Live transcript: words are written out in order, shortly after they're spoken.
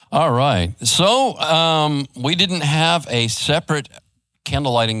All right. So we didn't have a separate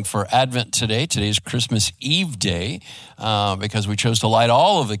candle lighting for Advent today. Today's Christmas Eve day because we chose to light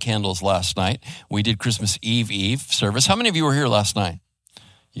all of the candles last night. We did Christmas Eve service. How many of you were here last night?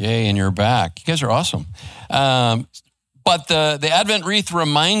 Yay, and you're back. You guys are awesome. But the Advent wreath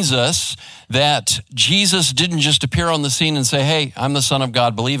reminds us that Jesus didn't just appear on the scene and say, hey, I'm the Son of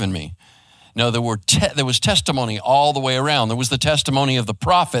God, believe in me. No, there was testimony all the way around. There was the testimony of the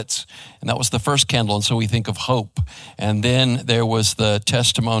prophets, and that was the first candle, and so we think of hope. And then there was the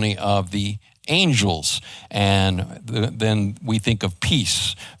testimony of the angels, and then we think of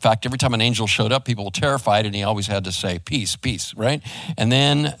peace. In fact, every time an angel showed up, people were terrified, and he always had to say, peace, peace, right? And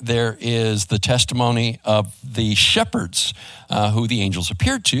then there is the testimony of the shepherds who the angels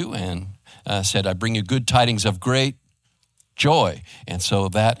appeared to and said, I bring you good tidings of great joy. And so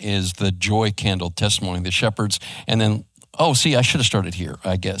that is the joy candle testimony of the shepherds. And then, I should have started here,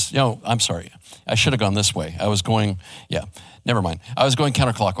 I guess. No, I'm sorry. I should have gone this way. I was going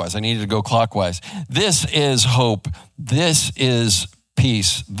counterclockwise. I needed to go clockwise. This is hope. This is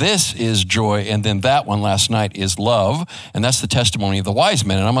peace. This is joy. And then that one last night is love. And that's the testimony of the wise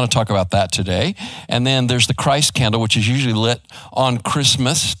men. And I'm going to talk about that today. And then there's the Christ candle, which is usually lit on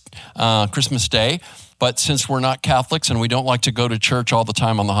Christmas Day. But since we're not Catholics and we don't like to go to church all the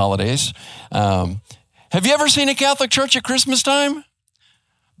time on the holidays, have you ever seen a Catholic church at Christmas time?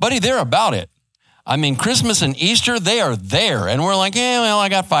 Buddy, they're about it. I mean, Christmas and Easter, they are there. And we're like, I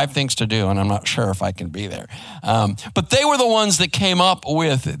got 5 things to do, and I'm not sure if I can be there. But they were the ones that came up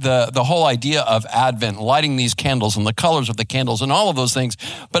with the whole idea of Advent, lighting these candles and the colors of the candles and all of those things.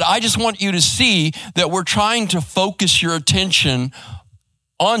 But I just want you to see that we're trying to focus your attention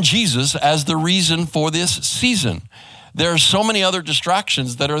on Jesus as the reason for this season. There are so many other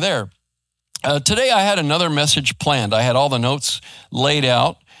distractions that are there. Today I had another message planned. I had all the notes laid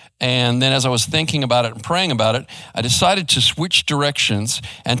out, and then as I was thinking about it and praying about it, I decided to switch directions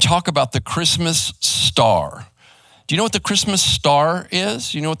and talk about the Christmas star. Do you know what the Christmas star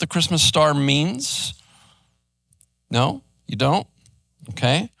is? You know what the Christmas star means? No? You don't?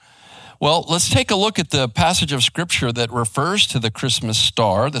 Okay. Well, let's take a look at the passage of Scripture that refers to the Christmas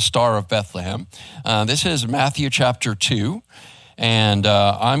star, the Star of Bethlehem. This is Matthew chapter 2, and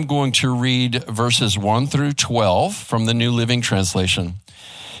I'm going to read verses 1 through 12 from the New Living Translation.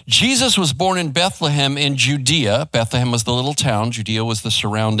 Jesus was born in Bethlehem in Judea. Bethlehem was the little town. Judea was the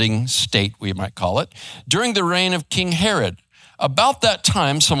surrounding state, we might call it, during the reign of King Herod. About that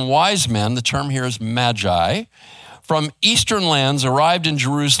time, some wise men, the term here is magi, from eastern lands arrived in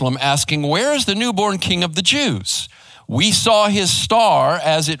Jerusalem asking, where is the newborn king of the Jews? We saw his star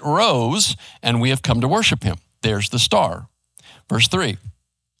as it rose, and we have come to worship him. There's the star. Verse 3,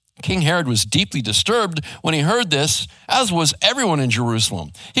 King Herod was deeply disturbed when he heard this, as was everyone in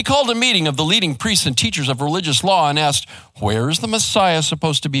Jerusalem. He called a meeting of the leading priests and teachers of religious law and asked, where is the Messiah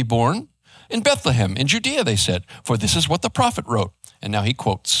supposed to be born? In Bethlehem, in Judea, they said, for this is what the prophet wrote. And now he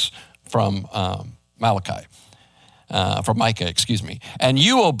quotes from Micah. And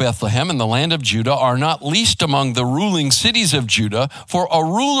you, O Bethlehem, in the land of Judah, are not least among the ruling cities of Judah, for a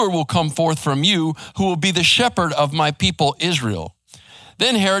ruler will come forth from you who will be the shepherd of my people Israel.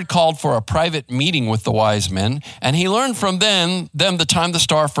 Then Herod called for a private meeting with the wise men, and he learned from them the time the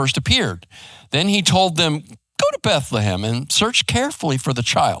star first appeared. Then he told them, go to Bethlehem and search carefully for the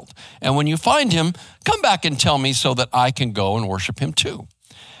child. And when you find him, come back and tell me so that I can go and worship him too.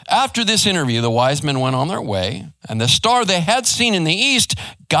 After this interview, the wise men went on their way, and the star they had seen in the east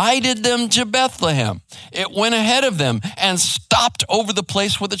guided them to Bethlehem. It went ahead of them and stopped over the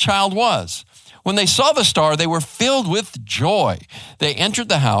place where the child was. When they saw the star, they were filled with joy. They entered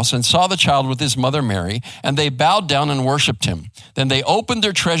the house and saw the child with his mother Mary, and they bowed down and worshiped him. Then they opened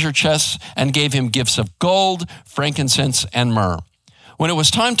their treasure chests and gave him gifts of gold, frankincense, and myrrh. When it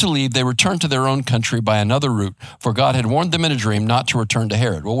was time to leave, they returned to their own country by another route, for God had warned them in a dream not to return to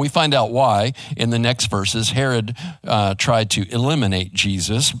Herod. Well, we find out why in the next verses. Herod tried to eliminate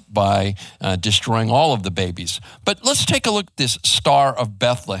Jesus by destroying all of the babies. But let's take a look at this Star of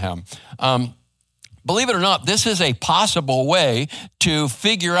Bethlehem. Believe it or not, this is a possible way to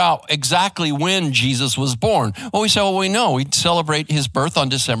figure out exactly when Jesus was born. Well, we know we celebrate his birth on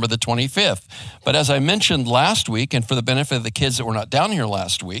December the 25th. But as I mentioned last week, and for the benefit of the kids that were not down here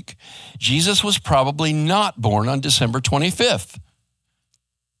last week, Jesus was probably not born on December 25th.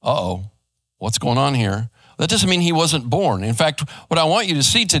 What's going on here? That doesn't mean he wasn't born. In fact, what I want you to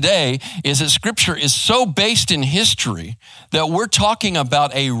see today is that Scripture is so based in history that we're talking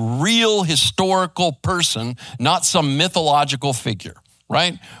about a real historical person, not some mythological figure,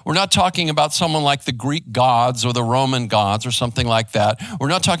 right? We're not talking about someone like the Greek gods or the Roman gods or something like that. We're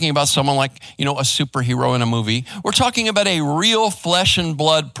not talking about someone like, a superhero in a movie. We're talking about a real flesh and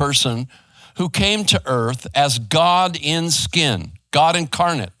blood person who came to earth as God in skin, God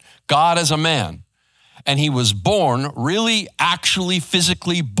incarnate, God as a man. And he was born, really actually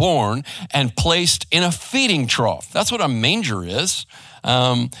physically born, and placed in a feeding trough. That's what a manger is.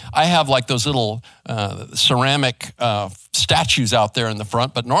 I have like those little ceramic statues out there in the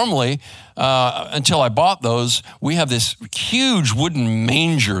front, but normally, until I bought those, we have this huge wooden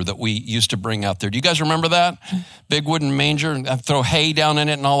manger that we used to bring out there. Do you guys remember that? Big wooden manger, and throw hay down in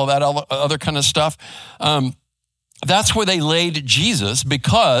it and all of that other kind of stuff. That's where they laid Jesus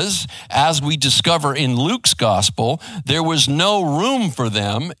because, as we discover in Luke's gospel, there was no room for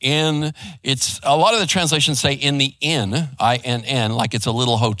them a lot of the translations say in the inn, I-N-N, like it's a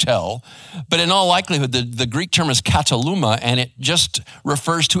little hotel. But in all likelihood, the Greek term is kataluma, and it just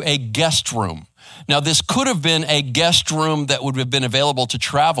refers to a guest room. Now, this could have been a guest room that would have been available to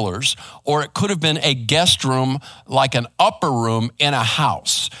travelers, or it could have been a guest room like an upper room in a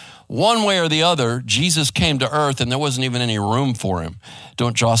house. One way or the other, Jesus came to earth and there wasn't even any room for him.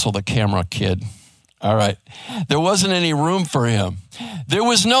 Don't jostle the camera, kid. All right. There wasn't any room for him. There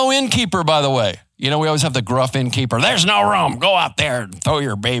was no innkeeper, by the way. We always have the gruff innkeeper. There's no room. Go out there and throw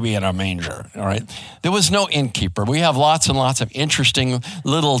your baby in a manger. All right. There was no innkeeper. We have lots and lots of interesting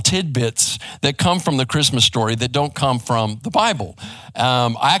little tidbits that come from the Christmas story that don't come from the Bible.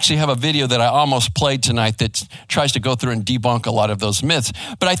 I actually have a video that I almost played tonight that tries to go through and debunk a lot of those myths.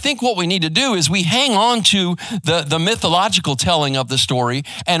 But I think what we need to do is we hang on to the mythological telling of the story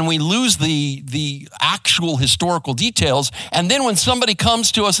and we lose the actual historical details. And then when somebody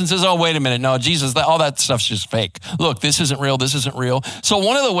comes to us and says, oh, wait a minute, no, Jesus, all that stuff's just fake. Look, this isn't real. This isn't real. So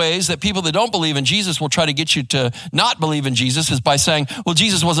one of the ways that people that don't believe in Jesus will try to get you to not believe in Jesus is by saying, well,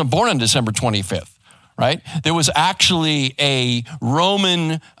 Jesus wasn't born on December 25th. Right? There was actually a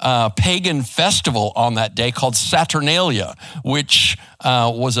Roman pagan festival on that day called Saturnalia, which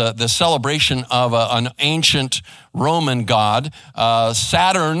was the celebration of an ancient Roman god.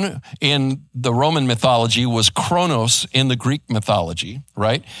 Saturn in the Roman mythology was Kronos in the Greek mythology,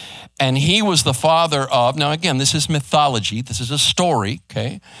 right? And he was the father of, now again, this is mythology. This is a story,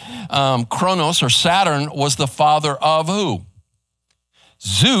 okay? Kronos or Saturn was the father of who?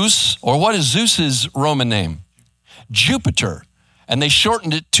 Zeus, or what is Zeus's Roman name? Jupiter. And they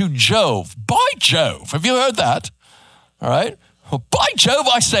shortened it to Jove. By Jove. Have you heard that? All right. Well, by Jove,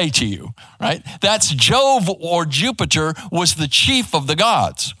 I say to you, right? That's Jove or Jupiter was the chief of the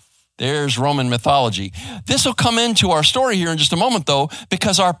gods. There's Roman mythology. This will come into our story here in just a moment, though,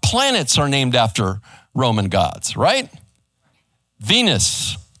 because our planets are named after Roman gods, right?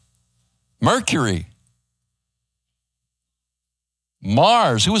 Venus, Mercury,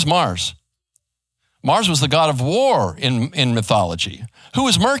 Mars. Who was Mars? Mars was the god of war in mythology. Who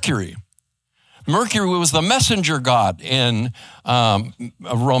was Mercury? Mercury was the messenger god in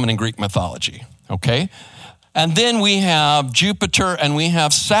Roman and Greek mythology, okay? And then we have Jupiter and we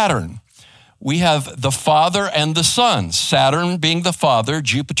have Saturn. We have the Father and the Son. Saturn being the Father,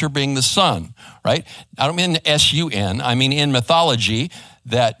 Jupiter being the Son, right? I don't mean S-U-N. I mean in mythology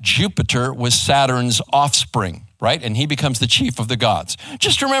that Jupiter was Saturn's offspring, right? And he becomes the chief of the gods.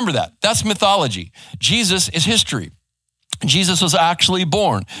 Just remember that. That's mythology. Jesus is history. Jesus was actually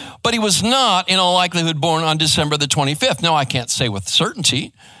born, but he was not, in all likelihood, born on December the 25th. No, I can't say with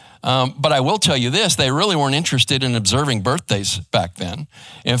certainty, but I will tell you this. They really weren't interested in observing birthdays back then.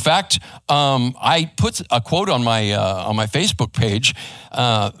 In fact, I put a quote on my Facebook page.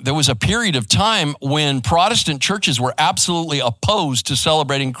 There was a period of time when Protestant churches were absolutely opposed to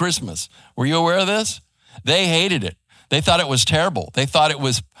celebrating Christmas. Were you aware of this? They hated it. They thought it was terrible. They thought it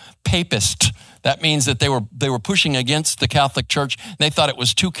was papist. That means that they were pushing against the Catholic Church. They thought it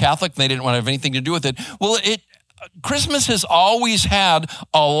was too Catholic. They didn't want to have anything to do with it. Well, Christmas has always had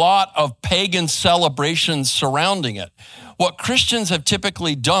a lot of pagan celebrations surrounding it. What Christians have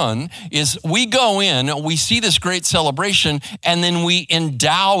typically done is we go in, we see this great celebration, and then we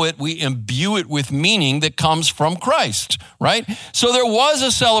endow it, we imbue it with meaning that comes from Christ, right? So there was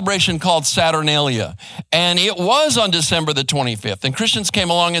a celebration called Saturnalia, and it was on December the 25th. And Christians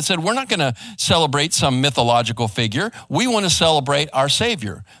came along and said, we're not going to celebrate some mythological figure. We want to celebrate our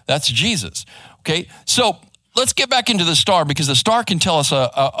Savior. That's Jesus, okay? So let's get back into the star, because the star can tell us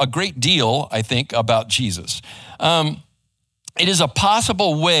a great deal, I think, about Jesus. It is a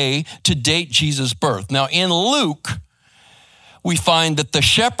possible way to date Jesus' birth. Now, in Luke, we find that the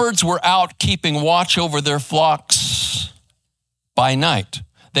shepherds were out keeping watch over their flocks by night.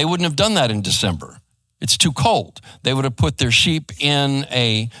 They wouldn't have done that in December. It's too cold. They would have put their sheep in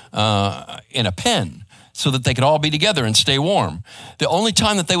a pen so that they could all be together and stay warm. The only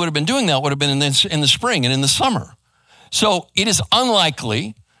time that they would have been doing that would have been in the spring and in the summer. So it is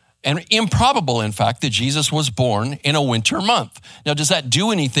unlikely and improbable, in fact, that Jesus was born in a winter month. Now, does that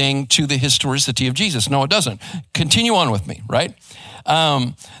do anything to the historicity of Jesus? No, it doesn't. Continue on with me, right?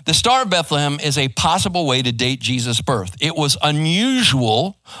 The Star of Bethlehem is a possible way to date Jesus' birth. It was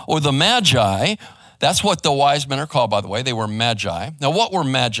unusual, or the Magi, that's what the wise men are called, by the way. They were Magi. Now, what were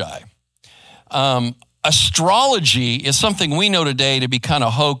Magi? Astrology is something we know today to be kind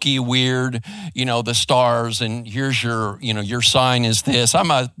of hokey, weird, the stars, and here's your sign is this.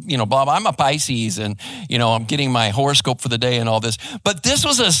 I'm a Pisces, and, I'm getting my horoscope for the day and all this. But this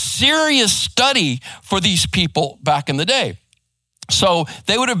was a serious study for these people back in the day. So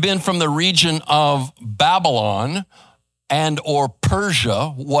they would have been from the region of Babylon and or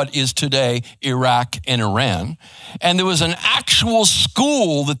Persia, what is today Iraq and Iran. And there was an actual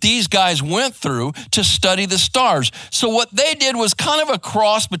school that these guys went through to study the stars. So what they did was kind of a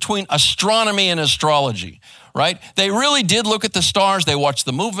cross between astronomy and astrology, right? They really did look at the stars. They watched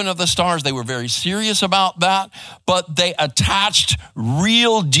the movement of the stars. They were very serious about that, but they attached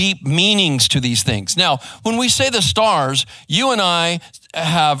real deep meanings to these things. Now, when we say the stars, you and I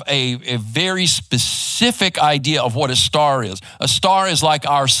have a very specific idea of what a star is. A star is like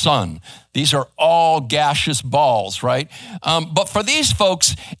our sun. These are all gaseous balls, right? But for these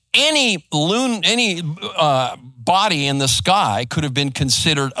folks, any body in the sky could have been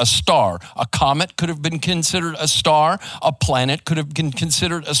considered a star. A comet could have been considered a star. A planet could have been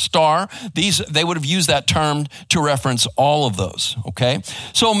considered a star. They would have used that term to reference all of those, okay?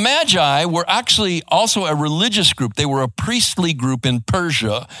 So Magi were actually also a religious group. They were a priestly group in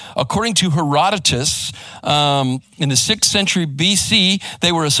Persia. According to Herodotus, in the 6th century BC,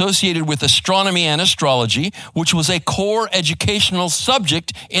 they were associated with astronomy and astrology, which was a core educational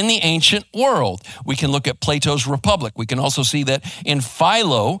subject in the ancient world. We can look at Plato's Republic. We can also see that in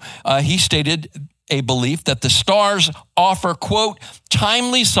Philo, he stated a belief that the stars offer, quote,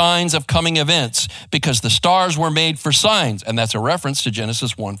 timely signs of coming events because the stars were made for signs. And that's a reference to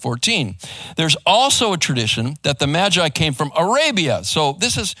Genesis 1:14. There's also a tradition that the Magi came from Arabia. So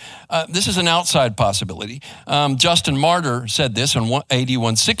this is an outside possibility. Justin Martyr said this in AD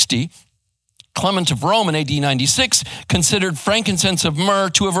 160. Clement of Rome in AD 96 considered frankincense of myrrh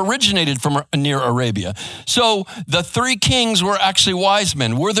to have originated from near Arabia. So the three kings were actually wise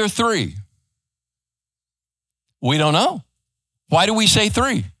men. Were there three? We don't know. Why do we say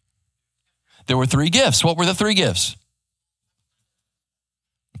three? There were three gifts. What were the three gifts?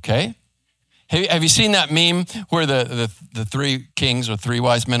 Okay. Have you seen that meme where the three kings or three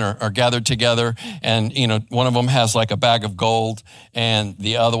wise men are gathered together, and one of them has like a bag of gold, and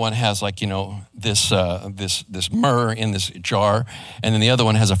the other one has like this myrrh in this jar, and then the other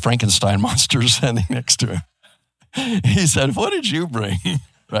one has a Frankenstein monster standing next to him. He said, "What did you bring?"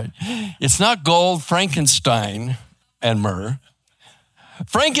 Right? It's not gold, Frankenstein, and myrrh.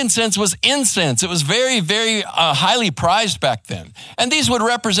 Frankincense was incense. It was very, very highly prized back then. And these would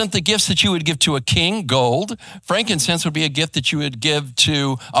represent the gifts that you would give to a king, gold. Frankincense would be a gift that you would give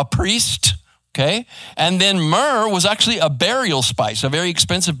to a priest, okay? And then myrrh was actually a burial spice, a very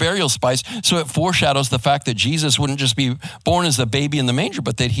expensive burial spice. So it foreshadows the fact that Jesus wouldn't just be born as the baby in the manger,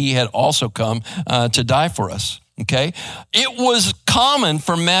 but that he had also come to die for us. Okay, it was common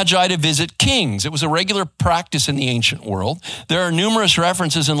for Magi to visit kings. It was a regular practice in the ancient world. There are numerous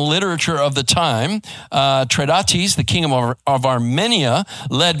references in the literature of the time. Tredates, the king of Armenia,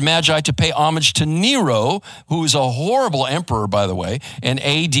 led Magi to pay homage to Nero, who was a horrible emperor, by the way, in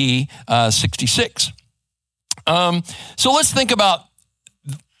AD 66. So let's think about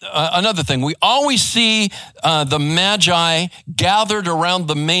another thing. We always see the Magi gathered around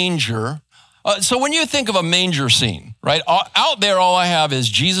the manger. So when you think of a manger scene, right, out there all I have is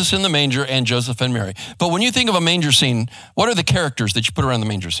Jesus in the manger and Joseph and Mary. But when you think of a manger scene, what are the characters that you put around the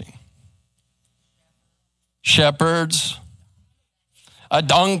manger scene? Shepherds, a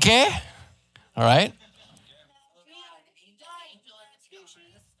donkey, all right?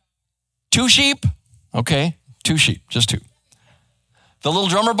 2 sheep, okay, 2 sheep, just 2. The little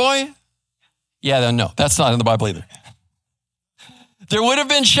drummer boy? Yeah, no, that's not in the Bible either. There would have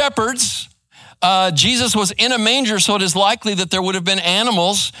been shepherds. Jesus was in a manger, so it is likely that there would have been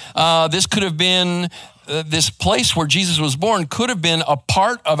animals. This could have been, this place where Jesus was born could have been a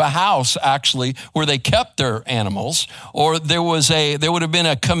part of a house, actually, where they kept their animals. Or there would have been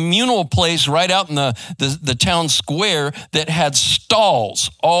a communal place right out in the town square that had stalls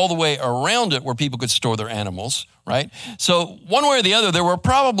all the way around it where people could store their animals, right? So one way or the other, there were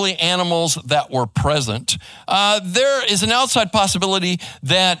probably animals that were present. There is an outside possibility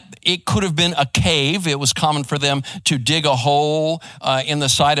that it could have been a cave. It was common for them to dig a hole in the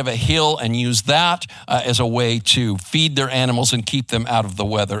side of a hill and use that as a way to feed their animals and keep them out of the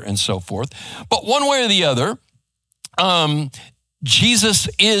weather and so forth. But one way or the other, Jesus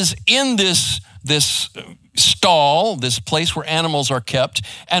is in this stall, this place where animals are kept,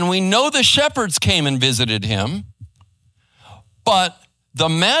 and we know the shepherds came and visited him, but the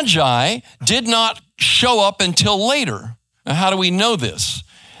Magi did not show up until later. Now, how do we know this?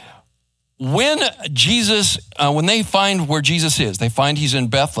 When they find where Jesus is, they find he's in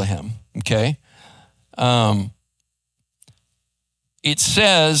Bethlehem, okay? It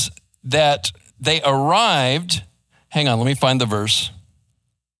says that they arrived. Hang on, let me find the verse.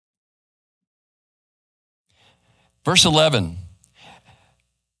 Verse 11.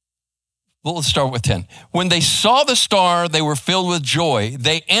 Well, let's start with 10. When they saw the star, they were filled with joy.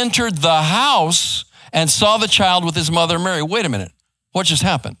 They entered the house and saw the child with his mother Mary. Wait a minute. What just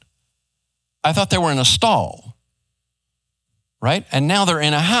happened? I thought they were in a stall, right? And now they're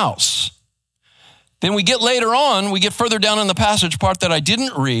in a house. Then we get further down in the passage part that I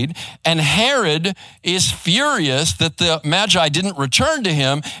didn't read, and Herod is furious that the Magi didn't return to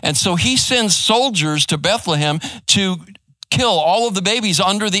him, and so he sends soldiers to Bethlehem to kill all of the babies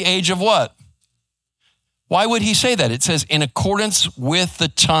under the age of what? Why would he say that? It says, in accordance with the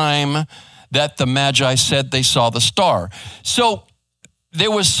time that the Magi said they saw the star. So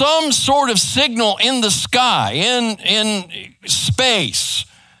there was some sort of signal in the sky, in space,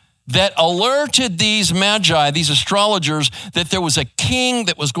 that alerted these Magi, these astrologers, that there was a king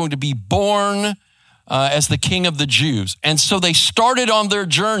that was going to be born as the king of the Jews. And so they started on their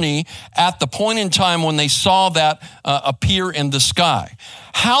journey at the point in time when they saw that appear in the sky.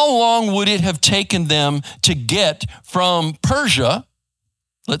 How long would it have taken them to get from Persia,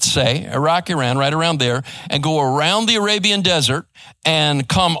 let's say, Iraq, Iran, right around there, and go around the Arabian desert and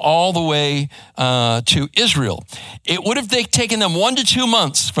come all the way to Israel? It would have taken them 1 to 2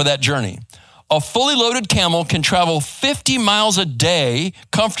 months for that journey. A fully loaded camel can travel 50 miles a day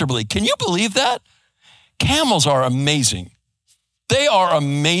comfortably. Can you believe that? Camels are amazing. They are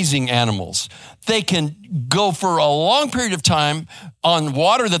amazing animals. They can go for a long period of time on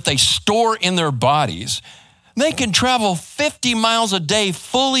water that they store in their bodies. They can travel 50 miles a day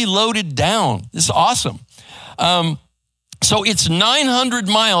fully loaded down. This is awesome. So it's 900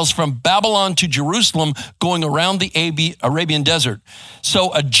 miles from Babylon to Jerusalem going around the Arabian desert.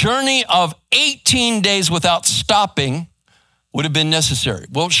 So a journey of 18 days without stopping would have been necessary.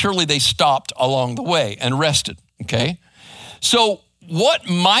 Well, surely they stopped along the way and rested, okay? So what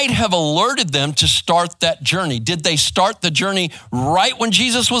might have alerted them to start that journey? Did they start the journey right when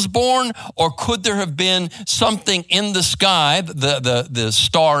Jesus was born, or could there have been something in the sky, the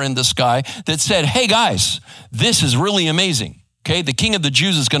star in the sky, that said, hey guys, this is really amazing, okay? The King of the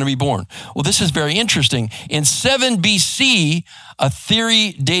Jews is going to be born. Well, this is very interesting. In 7 BC, a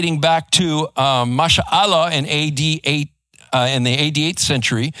theory dating back to Masha'Allah in in the AD 8th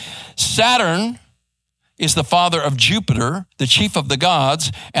century, Saturn is the father of Jupiter, the chief of the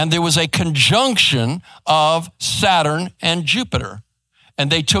gods, and there was a conjunction of Saturn and Jupiter.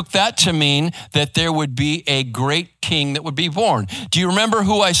 And they took that to mean that there would be a great king that would be born. Do you remember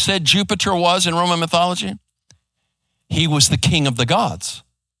who I said Jupiter was in Roman mythology? He was the king of the gods.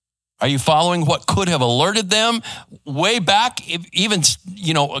 Are you following what could have alerted them way back, even,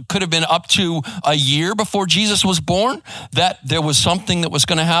 it could have been up to a year before Jesus was born, that there was something that was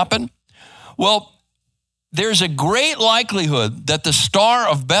going to happen? Well, there's a great likelihood that the Star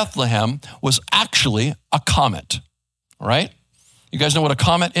of Bethlehem was actually a comet, right? You guys know what a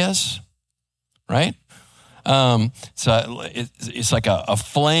comet is, right? It's like a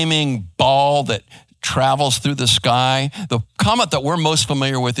flaming ball that travels through the sky. The comet that we're most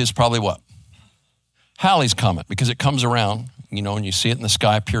familiar with is probably what? Halley's Comet, because it comes around, and you see it in the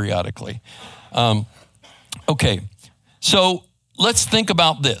sky periodically. Okay, so let's think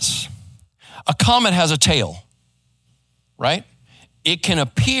about this. A comet has a tail, right? It can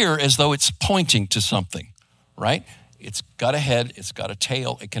appear as though it's pointing to something, right? It's got a head, it's got a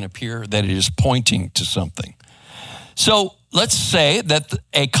tail. It can appear that it is pointing to something. So let's say that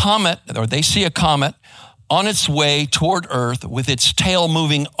they see a comet on its way toward Earth with its tail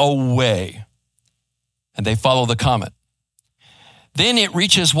moving away, and they follow the comet. Then it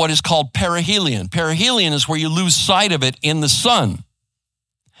reaches what is called perihelion. Perihelion is where you lose sight of it in the sun.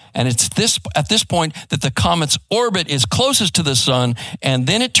 And it's at this point that the comet's orbit is closest to the sun, and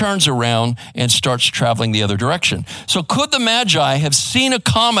then it turns around and starts traveling the other direction. So could the Magi have seen a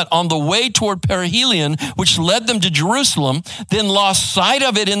comet on the way toward perihelion, which led them to Jerusalem, then lost sight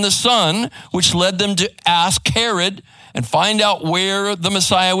of it in the sun, which led them to ask Herod and find out where the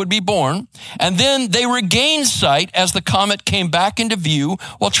Messiah would be born, and then they regained sight as the comet came back into view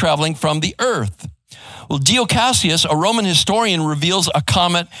while traveling from the earth? Well, Dio Cassius, a Roman historian, reveals a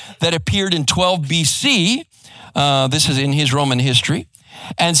comet that appeared in 12 BC. This is in his Roman history,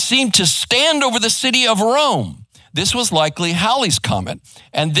 and seemed to stand over the city of Rome. This was likely Halley's Comet,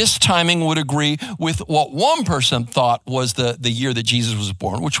 and this timing would agree with what one person thought was the year that Jesus was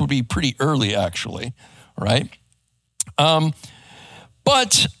born, which would be pretty early, actually, right?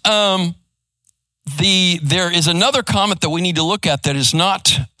 There is another comet that we need to look at that is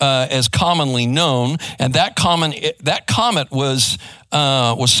not as commonly known, and that comet was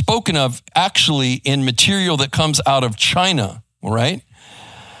spoken of actually in material that comes out of China, right?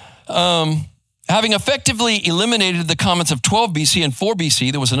 Having effectively eliminated the comets of 12 BC and 4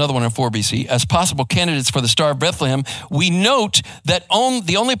 BC, there was another one in 4 BC, as possible candidates for the Star of Bethlehem, we note that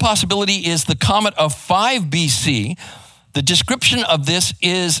the only possibility is the comet of 5 BC. The description of this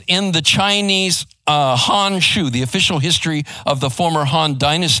is in the Chinese Han Shu, the official history of the former Han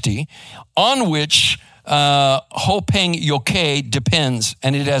dynasty, on which Ho Peng Yoke depends,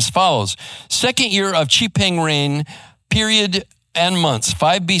 and it as follows. Second year of Qi Peng reign, period and months,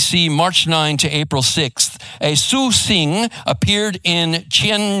 5 BC, March 9 to April 6th, a Su Xing appeared in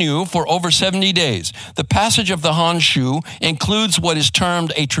Qianyu for over 70 days. The passage of the Han Shu includes what is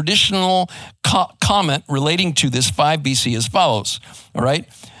termed a traditional comment relating to this 5 BC as follows, all right?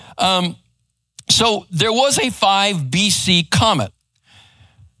 So there was a 5 BC comet.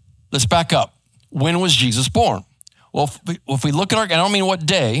 Let's back up. When was Jesus born? Well, if we look at I don't mean what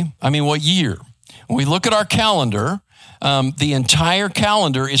day, I mean what year. When we look at our calendar, the entire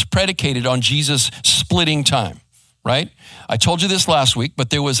calendar is predicated on Jesus splitting time, right? I told you this last week, but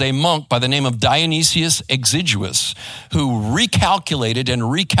there was a monk by the name of Dionysius Exiguus who recalculated and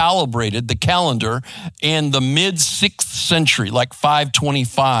recalibrated the calendar in the mid-6th century, like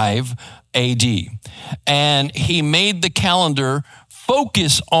 525 AD. And he made the calendar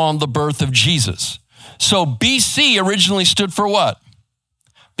focus on the birth of Jesus. So BC originally stood for what?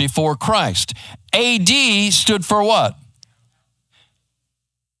 Before Christ. AD stood for what?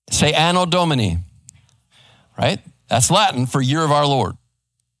 Say Anno Domini, right? That's Latin for year of our Lord.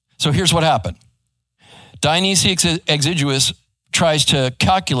 So here's what happened. Dionysius Exiguus tries to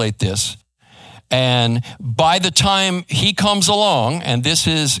calculate this, and by the time he comes along, and this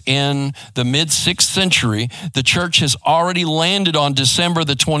is in the mid-6th century, the church has already landed on December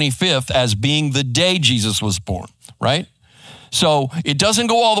the 25th as being the day Jesus was born, right? So it doesn't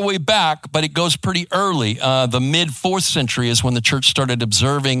go all the way back, but it goes pretty early. The mid-4th century is when the church started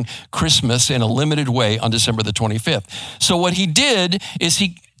observing Christmas in a limited way on December the 25th. So what he did is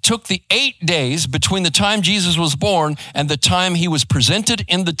he took the 8 days between the time Jesus was born and the time he was presented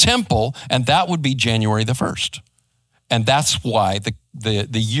in the temple, and that would be January the 1st. And that's why the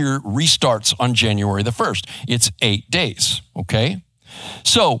year restarts on January the 1st. It's 8 days, okay?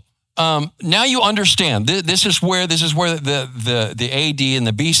 So now you understand. This is where the AD and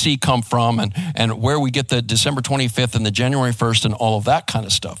the BC come from, and where we get the December 25th and the January 1st and all of that kind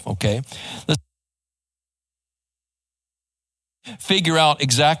of stuff, okay? Let's figure out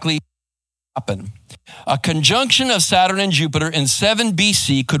exactly what happened. A conjunction of Saturn and Jupiter in 7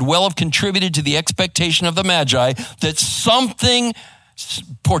 BC could well have contributed to the expectation of the Magi that something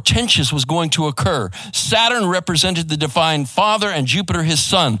portentous was going to occur. Saturn represented the divine Father and Jupiter his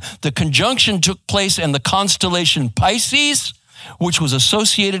son. The conjunction took place in the constellation Pisces, which was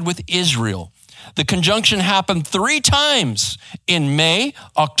associated with Israel. The conjunction happened 3 times in May,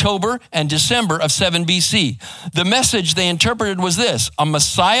 October, and December of 7 BC. The message they interpreted was this: a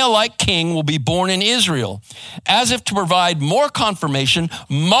Messiah-like king will be born in Israel. As if to provide more confirmation,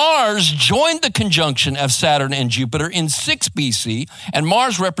 Mars joined the conjunction of Saturn and Jupiter in 6 BC, and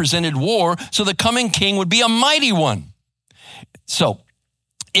Mars represented war, so the coming king would be a mighty one. So,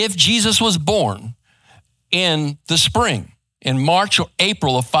 if Jesus was born in the spring, in March or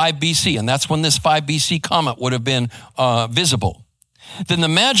April of 5 BC, and that's when this 5 BC comet would have been visible, then the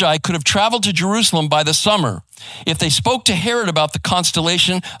Magi could have traveled to Jerusalem by the summer. If they spoke to Herod about the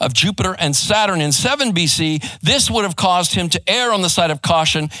constellation of Jupiter and Saturn in 7 BC, this would have caused him to err on the side of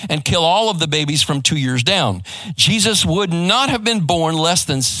caution and kill all of the babies from 2 years down. Jesus would not have been born less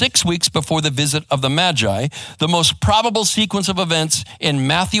than 6 weeks before the visit of the Magi. The most probable sequence of events in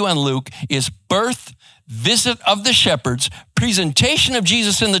Matthew and Luke is birth, visit of the shepherds, presentation of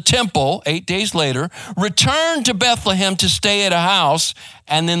Jesus in the temple 8 days later, return to Bethlehem to stay at a house,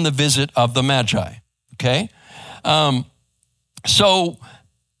 and then the visit of the Magi, okay? So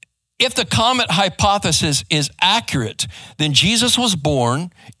if the comet hypothesis is accurate, then Jesus was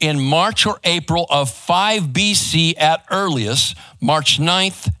born in March or April of 5 BC at earliest, March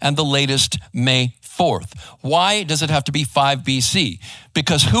 9th, and the latest May 4th. Why does it have to be 5 BC?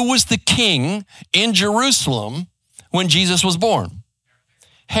 Because who was the king in Jerusalem when Jesus was born?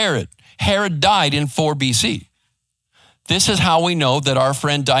 Herod. Herod died in 4 BC. This is how we know that our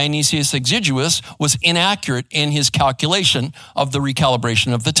friend Dionysius Exiguus was inaccurate in his calculation of the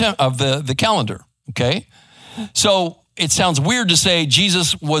recalibration of the calendar, okay? So it sounds weird to say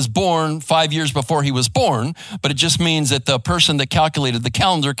Jesus was born 5 years before he was born, but it just means that the person that calculated the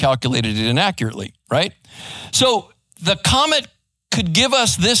calendar calculated it inaccurately, right? So the comet could give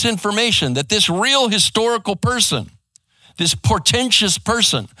us this information that this real historical person, this portentous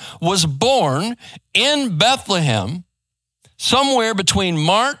person, was born in Bethlehem somewhere between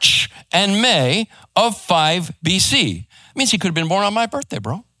March and May of 5 BC. It means he could have been born on my birthday,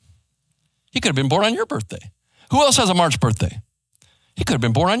 bro. He could have been born on your birthday. Who else has a March birthday? He could have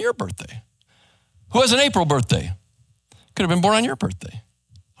been born on your birthday. Who has an April birthday? Could have been born on your birthday.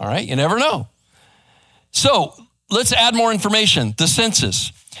 All right, you never know. So let's add more information. The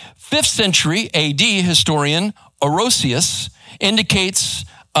census. 5th century AD historian Orosius indicates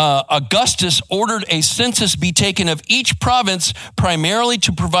Augustus ordered a census be taken of each province primarily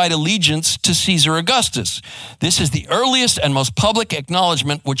to provide allegiance to Caesar Augustus. This is the earliest and most public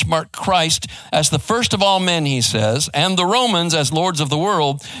acknowledgement which marked Christ as the first of all men, he says, and the Romans as lords of the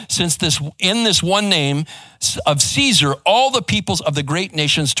world, since in this one name of Caesar, all the peoples of the great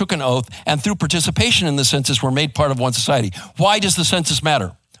nations took an oath and through participation in the census were made part of one society. Why does the census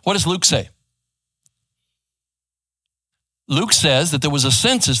matter? What does Luke say? Luke says that there was a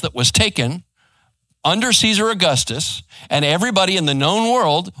census that was taken under Caesar Augustus, and everybody in the known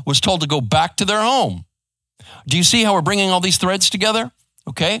world was told to go back to their home. Do you see how we're bringing all these threads together?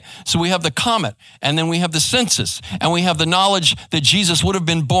 Okay, so we have the comet, and then we have the census, and we have the knowledge that Jesus would have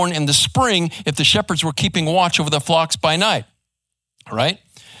been born in the spring if the shepherds were keeping watch over the flocks by night. All right?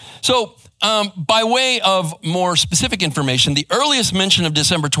 So, by way of more specific information, the earliest mention of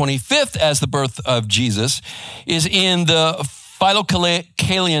December 25th as the birth of Jesus is in the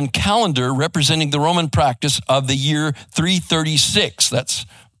Philocalian calendar representing the Roman practice of the year 336. That's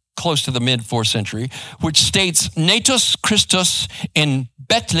close to the mid-4th century, which states, Natus Christus in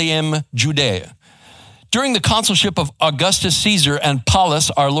Bethlehem, Judea. During the consulship of Augustus Caesar and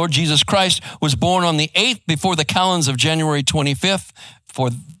Paulus, our Lord Jesus Christ was born on the 8th before the calends of January 25th.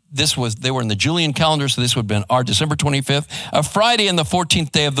 They were in the Julian calendar, so this would have been our December 25th, a Friday and the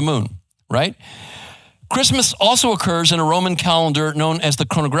 14th day of the moon, right? Christmas also occurs in a Roman calendar known as the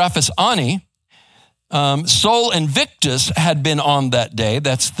Chronographus Anni. Sol Invictus had been on that day.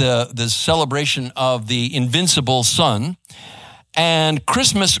 That's the celebration of the invincible sun. And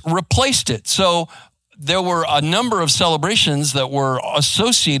Christmas replaced it. So there were a number of celebrations that were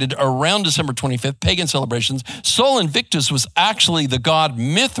associated around December 25th, pagan celebrations. Sol Invictus was actually the god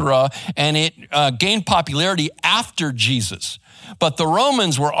Mithra, and it gained popularity after Jesus. But the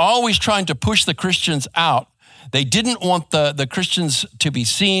Romans were always trying to push the Christians out. They didn't want the Christians to be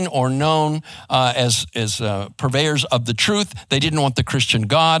seen or known as purveyors of the truth. They didn't want the Christian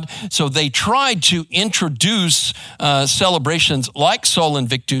God. So they tried to introduce celebrations like Sol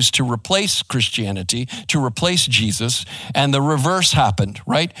Invictus to replace Christianity, to replace Jesus, and the reverse happened,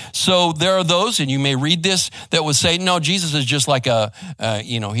 right? So there are those, and you may read this, that would say, no, Jesus is just like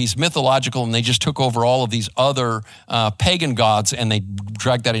he's mythological, and they just took over all of these other pagan gods, and they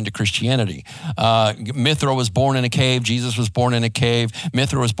dragged that into Christianity. Mithra was born in a cave. Jesus was born in a cave.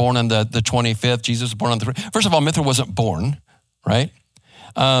 Mithra was born on the 25th. Jesus was born on the... First of all, Mithra wasn't born, right?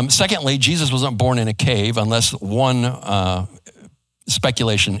 Secondly, Jesus wasn't born in a cave unless one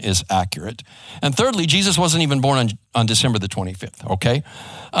speculation is accurate. And thirdly, Jesus wasn't even born on December the 25th, okay?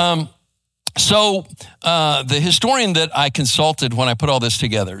 So the historian that I consulted when I put all this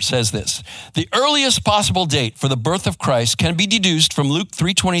together says this: the earliest possible date for the birth of Christ can be deduced from Luke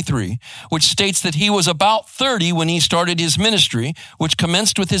 3:23, which states that he was about 30 when he started his ministry, which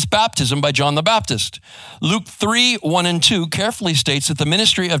commenced with his baptism by John the Baptist. Luke 3:1 and 2 carefully states that the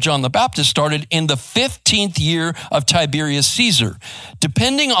ministry of John the Baptist started in the 15th year of Tiberius Caesar.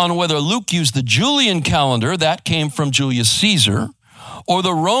 Depending on whether Luke used the Julian calendar, that came from Julius Caesar, or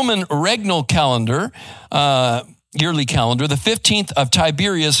the Roman regnal calendar, yearly calendar, the 15th of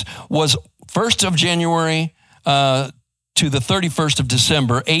Tiberius was 1st of January to to the 31st of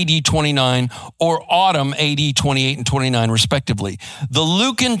December, AD 29, or autumn, AD 28 and 29, respectively. The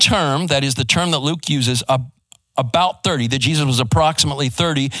Lucan term, that is the term that Luke uses, about 30, that Jesus was approximately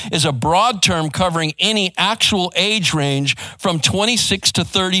 30, is a broad term covering any actual age range from 26 to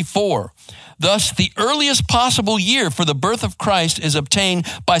 34. Thus, the earliest possible year for the birth of Christ is obtained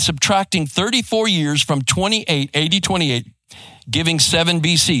by subtracting 34 years from 28, AD 28, giving 7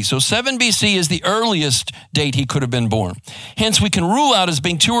 BC. So 7 BC is the earliest date he could have been born. Hence, we can rule out as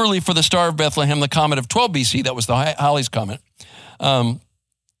being too early for the Star of Bethlehem, the comet of 12 BC. That was the Halley's Comet.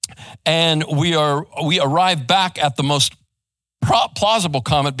 And we arrive back at the most plausible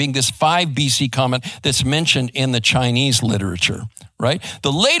comet being this 5 BC comet that's mentioned in the Chinese literature, right?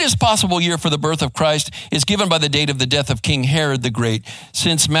 The latest possible year for the birth of Christ is given by the date of the death of King Herod the Great.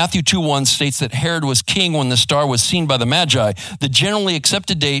 Since Matthew 2:1 states that Herod was king when the star was seen by the Magi, the generally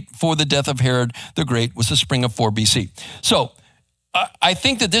accepted date for the death of Herod the Great was the spring of 4 BC. So I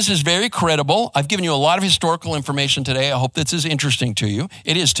think that this is very credible. I've given you a lot of historical information today. I hope this is interesting to you.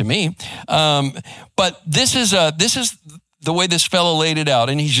 It is to me. But this is the way this fellow laid it out.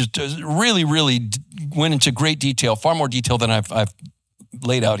 And he just really, really went into great detail, far more detail than I've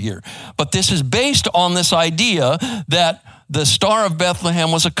laid out here. But this is based on this idea that the Star of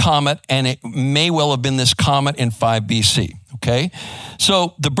Bethlehem was a comet, and it may well have been this comet in 5 BC, okay?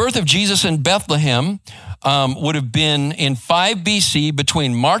 So the birth of Jesus in Bethlehem would have been in 5 BC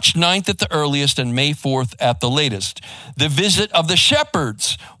between March 9th at the earliest and May 4th at the latest. The visit of the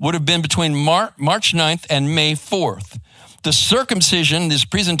shepherds would have been between March 9th and May 4th. The circumcision, this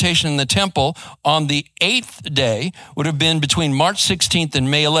presentation in the temple on the 8th day, would have been between March 16th and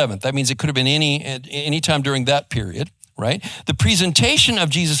May 11th. That means it could have been any time during that period, right? The presentation of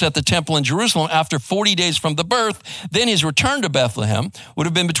Jesus at the temple in Jerusalem after 40 days from the birth, then his return to Bethlehem, would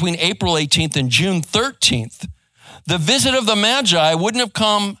have been between April 18th and June 13th. The visit of the Magi wouldn't have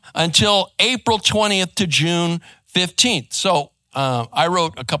come until April 20th to June 15th. So I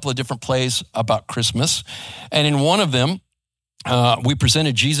wrote a couple of different plays about Christmas, and in one of them, we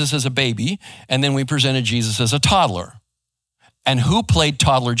presented Jesus as a baby, and then we presented Jesus as a toddler. And who played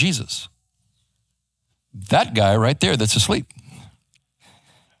toddler Jesus? That guy right there that's asleep.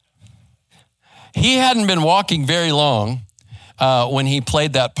 He hadn't been walking very long when he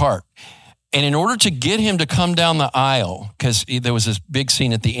played that part. And in order to get him to come down the aisle, because there was this big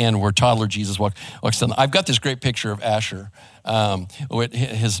scene at the end where toddler Jesus walks down. I've got this great picture of Asher.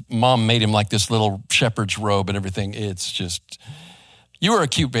 His mom made him like this little shepherd's robe and everything. It's just, you were a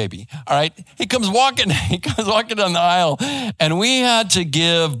cute baby. All right. He comes walking down the aisle, and we had to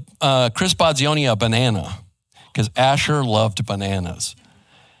give Chris Bodzioni a banana because Asher loved bananas.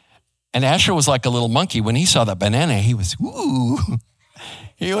 And Asher was like a little monkey. When he saw that banana, he was, ooh.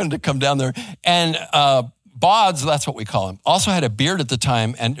 He wanted to come down there. And Bods, that's what we call him, also had a beard at the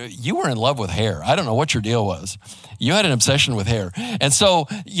time, and you were in love with hair. I don't know what your deal was. You had an obsession with hair. And so,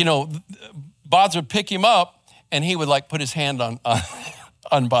 Bods would pick him up, and he would like put his hand on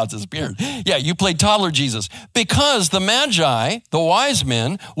Bods' beard. Yeah, you played toddler Jesus. Because the Magi, the wise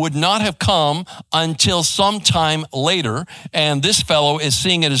men, would not have come until sometime later, and this fellow is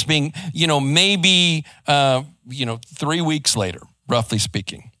seeing it as being, maybe, 3 weeks later, roughly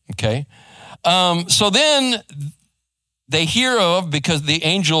speaking, okay? So then they hear of, because the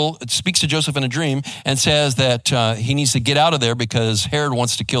angel speaks to Joseph in a dream and says that he needs to get out of there because Herod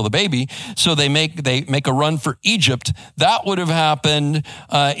wants to kill the baby. So they make a run for Egypt. That would have happened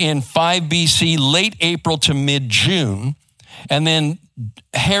in 5 BC, late April to mid-June. And then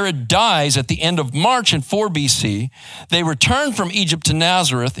Herod dies at the end of March in 4 BC. They return from Egypt to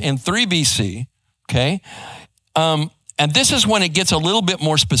Nazareth in 3 BC, okay? And this is when it gets a little bit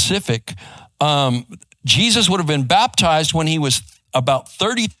more specific. Jesus would have been baptized when he was about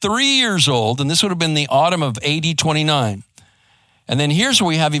 33 years old, and this would have been the autumn of AD 29. And then here's where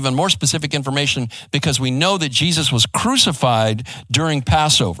we have even more specific information, because we know that Jesus was crucified during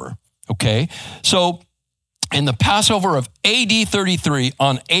Passover, okay? So in the Passover of AD 33,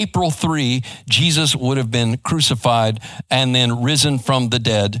 on April 3, Jesus would have been crucified and then risen from the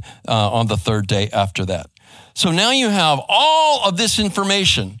dead on the third day after that. So now you have all of this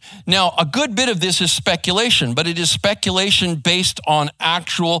information. Now, a good bit of this is speculation, but it is speculation based on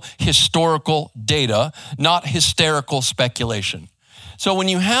actual historical data, not hysterical speculation. So when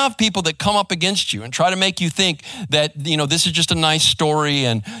you have people that come up against you and try to make you think that, this is just a nice story,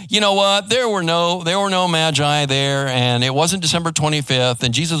 and you know what, there were no Magi there, and it wasn't December 25th,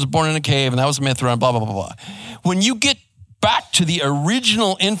 and Jesus was born in a cave, and that was a myth around, blah, blah, blah, blah. When you get back to the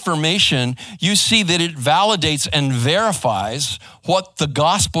original information, you see that it validates and verifies what the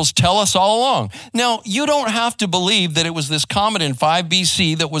Gospels tell us all along. Now, you don't have to believe that it was this comet in 5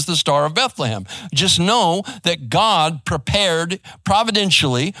 BC that was the Star of Bethlehem. Just know that God prepared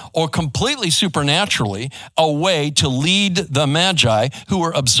providentially or completely supernaturally a way to lead the Magi who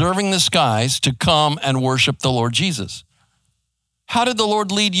were observing the skies to come and worship the Lord Jesus. How did the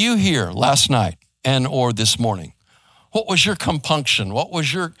Lord lead you here last night and or this morning? What was your compunction? What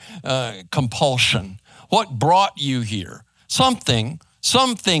was your compulsion? What brought you here? Something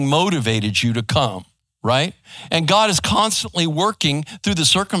motivated you to come, right? And God is constantly working through the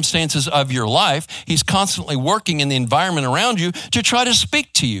circumstances of your life. He's constantly working in the environment around you to try to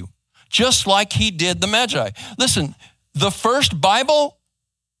speak to you, just like he did the Magi. Listen, the first Bible,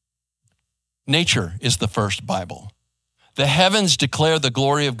 nature is the first Bible. The heavens declare the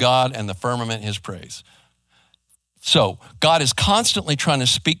glory of God and the firmament his praise. So God is constantly trying to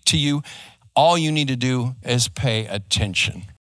speak to you. All you need to do is pay attention.